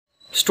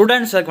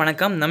Students,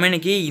 வணக்கம். நம்ம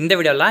இன்னைக்கு இந்த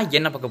வீடியோல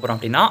என்ன பார்க்க போறோம்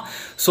அப்படினா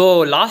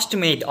last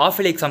minute half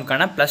yearly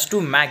எக்ஸாம்க்கான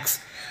 +2 maths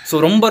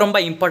ரொம்ப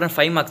இம்பார்ட்டன்ட்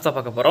 5 மார்க்ஸ் தான்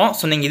பார்க்க போறோம்.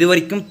 நீங்க இது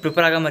வரைக்கும்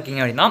ப்ரிப்பேர் ஆகாம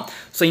இருக்கீங்க அப்படினா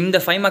இந்த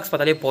 5 மார்க்ஸ்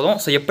பார்த்தாலே போதும்.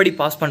 எப்படி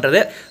பாஸ்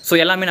பண்றது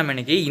எல்லாமே நம்ம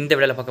இன்னைக்கு இந்த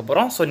வீடியோல பார்க்க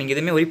போறோம். நீங்க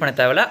எதுமே worry பண்ண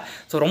தேவையில்ல.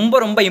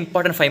 ரொம்ப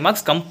இம்பார்ட்டன்ட் 5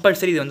 மார்க்ஸ்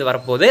கம்பல்சரி இது வந்து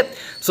வரப்போகுது.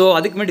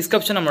 அதுக்கு முன்னாடி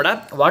டிஸ்கிரிப்ஷன் நம்மளோட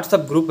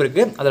வாட்ஸ்அப் குரூப்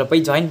இருக்கு. அதில்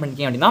போய் ஜாயின்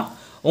பண்ணிட்டீங்க அப்படினா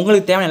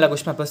உங்களுக்கு தேவையான எல்லா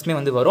क्वेश्चन பேப்பர்ஸுமே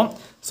வந்து வரும்.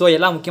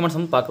 எல்லா முக்கியமான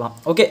சம் பார்க்கலாம்.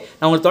 ஓகே,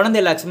 நான் உங்களுக்கு தொடர்ந்து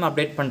எல்லா எக்ஸாமும்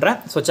அப்டேட் பண்ணுறேன்.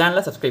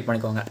 சேனலை சப்ஸ்கிரைப்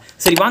பண்ணிக்கோங்க.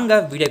 சரி, வாங்க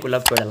வீடியோக்குள்ளே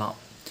போயிடலாம்.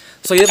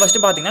 இது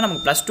ஃபஸ்ட்டு பார்த்தீங்கன்னா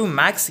நமக்கு +2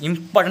 மேக்ஸ்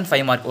இம்பார்ட்டன்ட்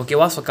 5 மார்க்.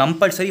 ஓகேவா?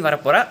 கம்பல்சரி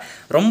வரப்போகிற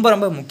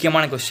ரொம்ப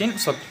முக்கியமான கொஸ்டின்.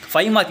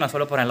 5 மார்க் நான்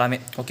சொல்ல போகிறேன் எல்லாமே.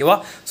 ஓகேவா?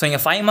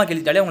 நீங்கள் 5 மார்க்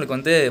எழுதிட்டாலே உங்களுக்கு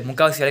வந்து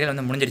முக்கால்வாசி வேலைகள்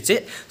வந்து முடிஞ்சிருச்சு.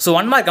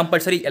 1 மார்க்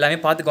கம்பல்சரி எல்லாமே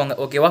பார்த்துக்கோங்க.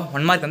 ஓகேவா?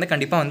 1 மார்க் வந்து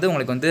கண்டிப்பாக வந்து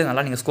உங்களுக்கு வந்து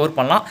நல்லா நீங்கள் ஸ்கோர்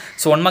பண்ணலாம்.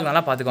 1 மார்க்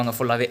நல்லா பார்த்துக்கோங்க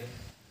ஃபுல்லாகவே.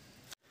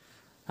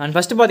 அண்ட்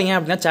ஃபஸ்ட்டு பார்த்தீங்க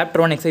அப்படின்னா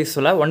சாப்டர் 1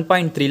 எக்ஸசைஸில்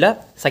 1.3ல்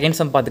செகண்ட்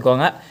சம்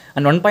பார்த்துக்கோங்க.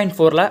 அண்ட்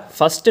 1.4ல்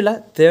ஃபஸ்ட்டில்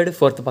தேர்டு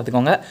ஃபோர்த்து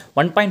பார்த்துக்கோங்க.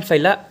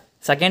 1.5ல்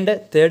செகண்டு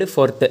தேர்டு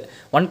ஃபோர்த்து.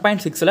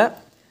 1.6ல்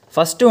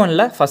ஃபஸ்ட்டு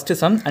ஒனில் first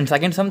some and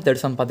second sum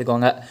third sum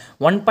பார்த்துக்கோங்க.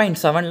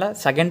 1.7ல்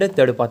செகண்டு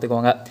தேர்டு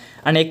பார்த்துக்கோங்க.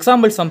 அண்ட்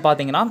எக்ஸாம்பிள் சம்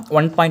பார்த்தீங்கன்னா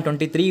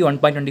 1.23,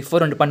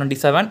 1.24,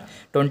 1.27,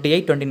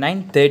 28,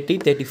 29, 30,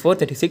 34,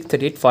 36,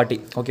 38, 40.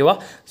 ஓகேவா?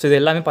 இது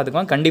எல்லாமே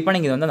பார்த்துக்கோங்க. கண்டிப்பாக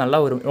நீங்கள் இது வந்து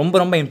நல்லா ஒரு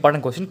ரொம்ப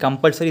இம்பார்ட்டன்ட் கொஸ்டின்.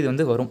 கம்பல்சரி இது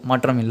வந்து வரும்,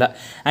 மாற்றம் இல்லை.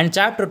 அண்ட்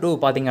சாப்டர் 2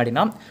 பார்த்தீங்க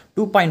அப்படின்னா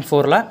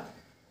 2.4ல்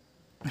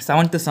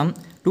 7th சம்,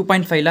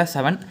 2.5ல்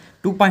 7,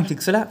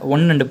 2.6ல்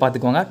 1 2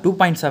 பார்த்துக்கோங்க.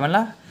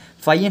 2.7ல்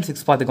 5 and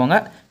 6 பார்த்துக்கோங்க.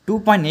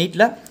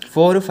 2.8ல்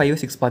 4, 5,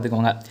 6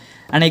 பார்த்துக்கோங்க.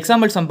 அண்ட்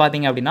எக்ஸாம்பிள் சம்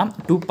பார்த்தீங்க அப்படின்னா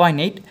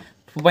 2.8,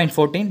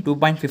 2.14,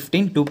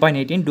 2.15,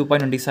 2.18,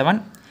 2.27,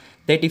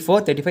 34,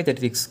 35,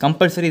 36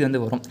 கம்பல்சரி இது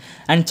வந்து வரும்.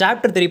 அண்ட்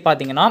சாப்டர் 3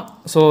 பார்த்தீங்கன்னா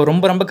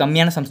ரொம்ப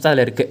கம்மியான சம்ஸ் தான்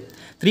அதில் இருக்குது.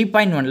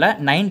 3.1ல்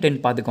 9, 10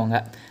 பார்த்துக்கோங்க.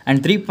 அண்ட்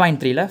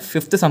 3.3ல்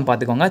 5th சம்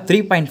பார்த்துக்கோங்க.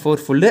 3.4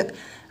 ஃபுல்லு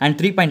அண்ட்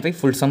 3.5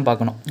 ஃபுல் சம்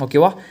பார்க்கணும்.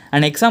 ஓகேவா?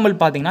 அண்ட் எக்ஸாம்பிள்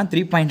பார்த்தீங்கன்னா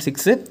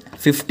 3.6,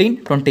 15,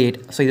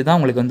 28. இதுதான்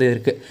உங்களுக்கு வந்து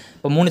இருக்குது.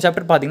 இப்போ 3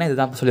 சாப்டர் பார்த்தீங்கன்னா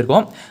இதுதான்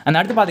சொல்லியிருக்கோம். அந்த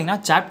அடுத்து பார்த்தீங்கன்னா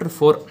சாப்டர்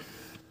 4.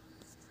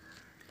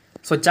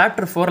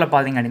 சாப்டர் 4ல்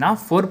பார்த்தீங்க அப்படின்னா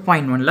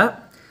 4.1ல்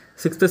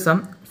 6th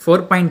சம்,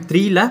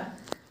 4.3ல்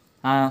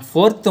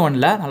 4th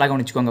ஒனில் நல்லா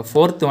கவனிச்சுக்கோங்க.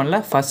 4th ஒனில்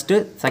ஃபஸ்ட்டு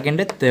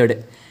செகண்டு தேர்டு.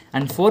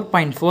 அண்ட்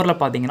 4.4ல்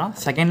பார்த்தீங்கன்னா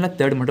செகண்டில்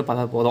தேர்டு மட்டும்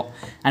பார்த்தா போதும்.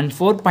 அண்ட்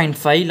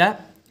 4.5ல்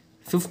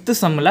 5th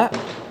சம்மில்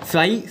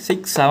 5,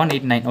 6, 7,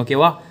 8, 9.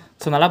 ஓகேவா?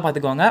 நல்லா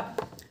பார்த்துக்கோங்க.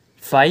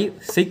 5,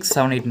 6,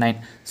 7, 8, 9.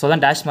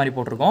 அதான் டேஷ் மாதிரி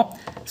போட்டிருக்கோம்.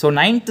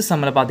 9th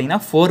சம்மில் பார்த்தீங்கன்னா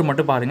 4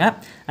 மட்டும் பாருங்கள்.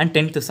 And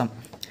 10th some.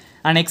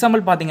 And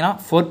example பார்த்தீங்கன்னா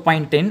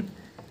 4.10,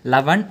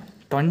 11,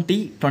 20,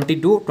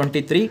 22,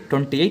 23,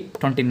 28,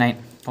 29.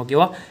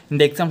 ஓகேவா?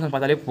 இந்த எக்ஸாம்ஸ்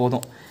பார்த்தாலே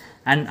போதும்.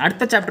 அண்ட்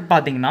அடுத்த சாப்டர்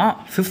பார்த்தீங்கன்னா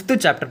 5th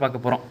சாப்டர்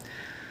பார்க்க போகிறோம்.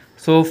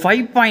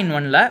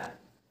 5.1ல்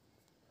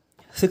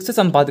 6th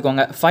சம்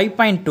பார்த்துக்கோங்க.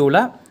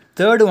 5.2ல்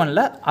தேர்டு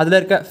ஒனில் அதில்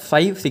இருக்க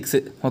 5, 6.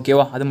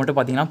 ஓகேவா? அது மட்டும்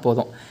பார்த்தீங்கன்னா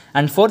போதும்.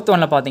 அண்ட் 4th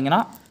ஒனில் பார்த்தீங்கன்னா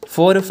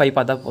 4, 5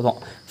 பார்த்தா போதும்.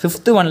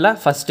 5th ஒனில்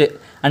ஃபஸ்ட்டு.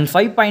 அண்ட்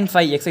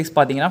 5.5 எக்ஸசைஸ்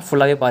பார்த்தீங்கன்னா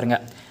ஃபுல்லாகவே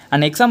பாருங்கள்.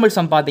 அண்ட் எக்ஸாம்பிள்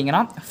சம்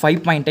பார்த்தீங்கன்னா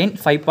 5.10,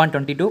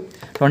 5.22,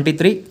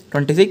 23,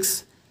 26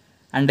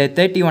 அண்டு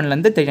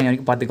 31லேருந்து 39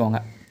 வரைக்கும் பார்த்துக்கோங்க.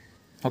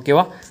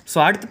 ஓகேவா?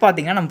 அடுத்து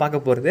பார்த்தீங்கன்னா நம்ம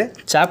பார்க்க போகிறது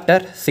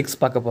சாப்டர் 6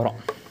 பார்க்க போகிறோம்.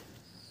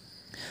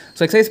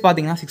 எக்ஸசைஸ்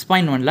பார்த்தீங்கன்னா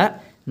 6.1ல்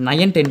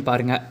 9, 10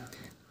 பாருங்கள்.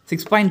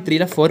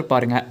 6.3ல் 4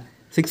 பாருங்கள்.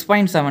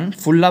 6.7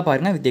 ஃபுல்லாக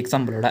பாருங்கள் வித்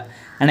எக்ஸாம்பிளோட.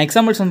 அண்ட்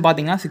எக்ஸாம்பிள்ஸ் வந்து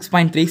பார்த்தீங்கன்னா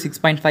 6.3,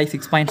 6.5,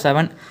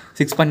 6.7,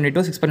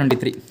 6.22,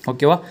 6.23.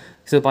 ஓகேவா?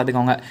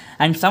 பார்த்துக்கோங்க.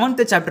 அண்ட்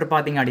 7th சாப்டர்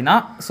பார்த்தீங்க அப்படின்னா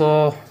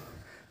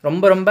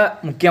ரொம்ப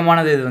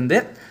முக்கியமானது இது வந்து.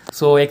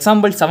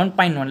 எக்ஸாம்பிள்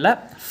 7.1ல்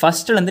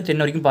ஃபஸ்ட்டுலேருந்து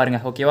 10 வரைக்கும்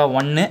பாருங்கள். ஓகேவா?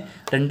 1,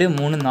 2,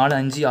 3, 4,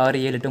 5, 6, 7,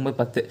 8, 9,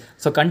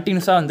 10.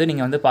 கண்டினியூஸாக வந்து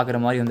நீங்கள் வந்து பார்க்குற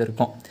மாதிரி வந்து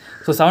இருக்கும்.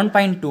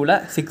 7.2ல்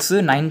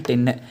 6, 9,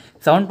 10.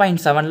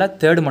 7.7ல்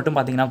தேர்டு மட்டும்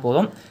பார்த்தீங்கன்னா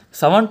போதும்.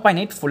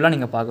 7.8 ஃபுல்லாக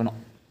நீங்கள் பார்க்கணும்.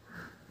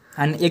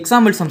 அண்ட்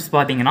எக்ஸாம்பிள் சம்ஸ்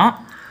பார்த்தீங்கன்னா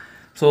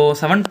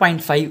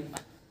 7.5,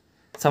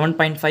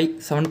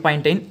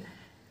 7.10.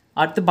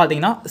 அடுத்து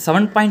பார்த்தீங்கன்னா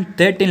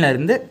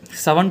 7.13லேருந்து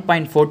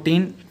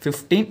 7.14,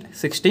 15,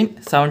 16,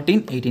 17,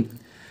 18.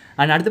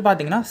 அண்ட் அடுத்து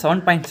பார்த்தீங்கன்னா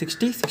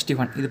 7.60,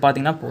 61. இது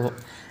பார்த்தீங்கன்னா போதும்.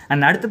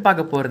 அண்ட் அடுத்து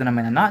பார்க்க போகிறது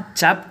நம்ம என்னென்னா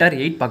சாப்டர்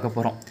 8 பார்க்க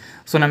போகிறோம்.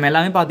 நம்ம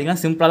எல்லாமே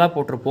பார்த்தீங்கன்னா சிம்பிளாக தான்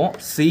போட்டிருப்போம்.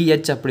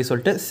 CH அப்படி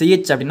சொல்லிட்டு.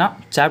 CH அப்படின்னா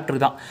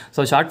சாப்டர் தான்.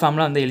 ஷார்ட்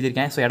ஃபார்மில் வந்து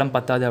எழுதியிருக்கேன். இடம்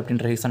பத்தாது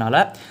அப்படின்ற ரீசனால்.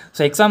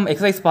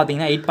 எக்ஸசைஸ்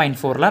பார்த்தீங்கன்னா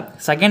 8.4ல்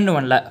செகண்ட்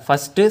ஒனில்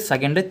ஃபஸ்ட்டு,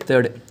 செகண்டு,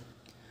 தேர்டு.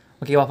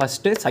 ஓகேவா?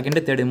 ஃபஸ்ட்டு, செகண்டு,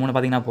 தேர்டு 3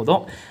 பார்த்தீங்கன்னா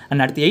போதும்.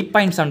 அண்ட் அடுத்து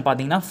 8.7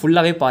 பார்த்தீங்கன்னா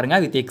ஃபுல்லாகவே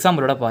பாருங்கள் வித்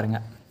எக்ஸாம்பிளோட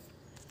பாருங்கள்.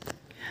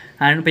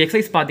 அண்ட் இப்போ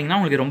எக்ஸசைஸ் பார்த்தீங்கன்னா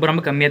உங்களுக்கு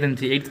ரொம்ப கம்மியாக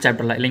இருந்துச்சு 8th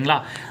சாப்டரில் இல்லைங்களா?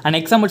 அண்ட்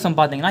எக்ஸாம்பிள் சம்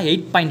பார்த்தீங்கன்னா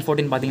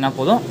 8.14 பார்த்தீங்கன்னா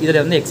போதும். இதில்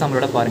வந்து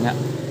எக்ஸாம்பிளோட பாருங்கள்.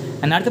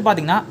 அண்ட் அடுத்து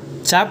பார்த்தீங்கன்னா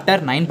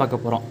சாப்டர் 9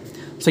 பார்க்க போகிறோம்.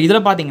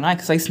 இதில் பார்த்தீங்கன்னா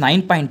எக்ஸசைஸ்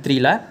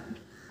 9.3ல்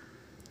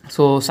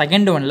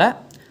செகண்ட் ஒனில்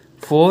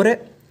 4,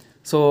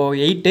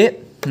 8,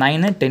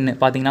 9, 10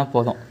 பார்த்தீங்கன்னா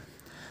போதும்.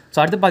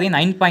 அடுத்து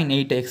பார்த்தீங்கன்னா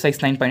 9.8 எக்ஸசைஸ்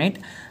 9.8.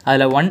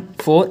 அதில் 1,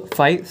 4,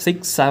 5, 6,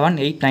 7,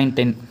 8, 9,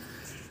 10.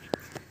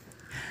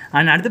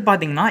 அண்ட் அடுத்து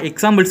பார்த்தீங்கன்னா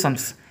எக்ஸாம்பிள்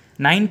சம்ஸ்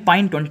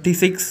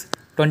 9.26,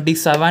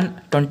 27,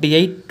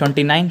 28,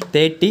 29,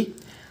 30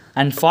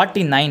 அண்ட்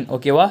 49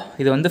 ஓகேவா,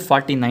 இது வந்து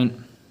 49.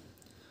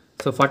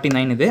 ஸோ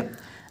 49 இது.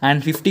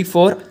 அண்ட்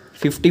 54,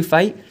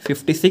 55,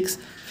 56,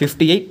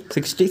 58,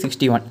 60,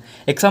 61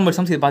 எக்ஸாம்பிள்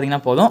சம்ஸ் இது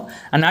பார்த்தீங்கன்னா போதும்.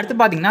 அண்ட் அடுத்து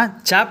பார்த்தீங்கன்னா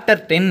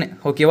சாப்டர் 10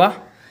 ஓகேவா.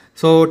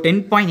 ஸோ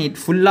 10.8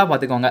 ஃபுல்லாக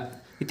பார்த்துக்கோங்க.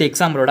 இது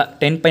எக்ஸாம்பிளோட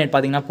 10.8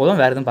 பார்த்தீங்கன்னா போதும்,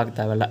 வேறு எதுவும் பார்க்க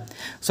தேவையில்ல.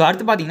 ஸோ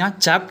அடுத்து பார்த்தீங்கன்னா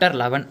சாப்டர்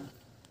 11.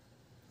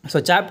 ஸோ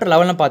சாப்டர்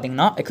 11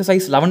 பார்த்தீங்கன்னா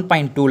எக்ஸசைஸ்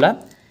 11.2ல்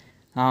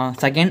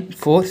 2,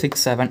 4, 6,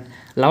 7,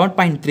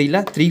 11.3ல்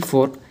 3,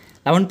 4,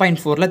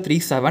 11.4ல் 3,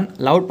 7,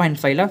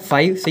 11.5ல்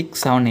 5, 6,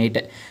 7,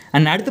 8.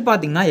 அண்ட் அடுத்து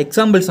பார்த்தீங்கன்னா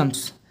எக்ஸாம்பிள்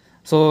சம்ஸ்.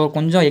 ஸோ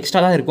கொஞ்சம் எக்ஸ்ட்ரா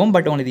தான் இருக்கும்,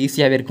 பட் உங்களுக்கு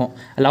ஈஸியாகவே இருக்கும்.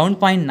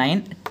 11.9,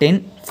 10,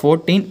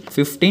 14,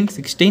 15,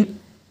 16,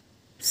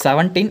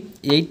 17,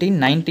 18,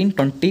 19,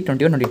 20,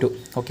 21, 22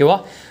 ஓகேவா.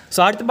 ஸோ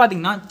அடுத்து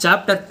பார்த்தீங்கன்னா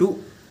சாப்டர் 2.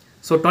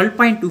 ஸோ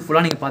 12.2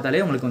 ஃபுல்லாக நீங்கள்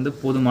பார்த்தாலே உங்களுக்கு வந்து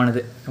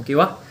போதுமானது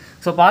ஓகேவா.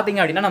 ஸோ பார்த்தீங்க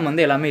அப்படின்னா நம்ம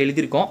வந்து எல்லாமே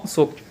எழுதியிருக்கோம்.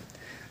 So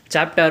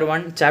chapter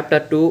 1,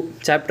 chapter 2,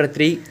 chapter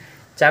 3,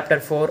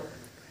 chapter 4,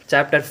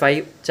 chapter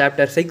 5,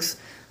 chapter 6,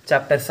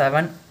 chapter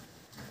 7,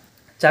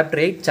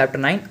 chapter 8,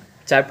 chapter 9,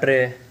 chapter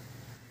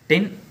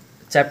 10,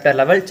 chapter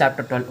 11,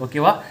 chapter 12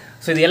 ஓகேவா.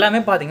 ஸோ இது எல்லாமே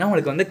பார்த்தீங்கன்னா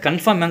உங்களுக்கு வந்து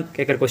கன்ஃபார்மாக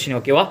கேட்குற கொஸ்டின்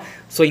ஓகேவா.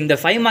 ஸோ இந்த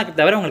 5 மார்க்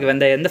தவிர உங்களுக்கு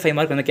எந்த 5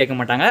 மார்க் வந்து கேட்க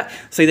மாட்டாங்க.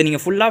 ஸோ இதை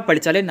நீங்கள் ஃபுல்லாக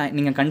படித்தாலே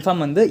நீங்கள்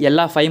கன்ஃபார்ம் வந்து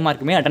எல்லா 5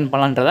 மார்க்குமே அட்டன்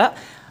பண்ணலான்றதை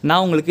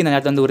நான் உங்களுக்கு இந்த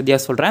நேரத்தில் வந்து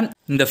உறுதியாக சொல்கிறேன்.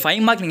 இந்த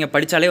 5 மார்க் நீங்கள்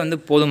படித்தாலே வந்து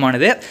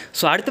போதுமானது.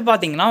 ஸோ அடுத்து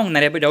பார்த்தீங்கன்னா உங்களுக்கு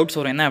நிறைய பேர் டவுட்ஸ்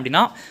வரும் என்ன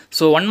அப்படின்னா,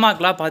 ஸோ 1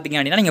 மார்க்லாம் பார்த்தீங்க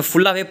அப்படின்னா நீங்கள்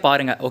ஃபுல்லாகவே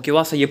பாருங்கள்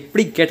ஓகேவா. ஸோ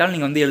எப்படி கேட்டாலும்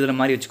நீங்கள் வந்து எழுதுகிற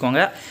மாதிரி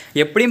வச்சுக்கோங்க.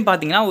 எப்படியும்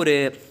பார்த்தீங்கன்னா ஒரு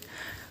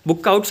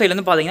புக் அவுட்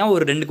சைட்லேருந்து பார்த்தீங்கன்னா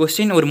ஒரு 2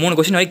 கொஸ்டின் ஒரு 3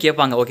 கொஸ்டின் வரைக்கும்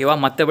கேட்பாங்க ஓகேவா.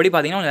 மற்றபடி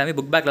பார்த்தீங்கன்னா எல்லாமே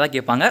புக் பேக்கில் தான்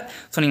கேட்பாங்க.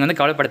 ஸோ நீங்கள் வந்து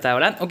கவலைப்பட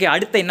தேவையில்ல. ஓகே,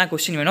 அடுத்த என்ன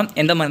கொஸ்டின் வேணும்,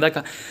 எந்த மாதிரி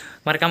தான்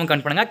மறக்காமல்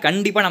கமெண்ட் பண்ணுங்கள்.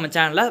 கண்டிப்பாக நம்ம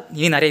சேனலில்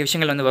இனி நிறைய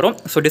விஷயங்கள் வந்து வரும்.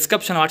 ஸோ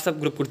டிஸ்கிரிப்ஷன் வாட்ஸ்அப்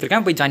குரூப்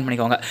கொடுத்துருக்கேன், போய் ஜாயின்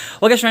பண்ணிக்கோங்க.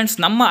 ஓகே ஃப்ரெண்ட்ஸ்,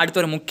 நம்ம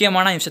அடுத்த ஒரு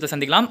முக்கியமான விஷயத்தை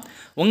சந்திக்கலாம்.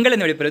 உங்களை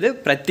இந்த விடைபெறுவது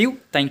பிரத்யூ.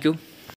 தேங்க்யூ.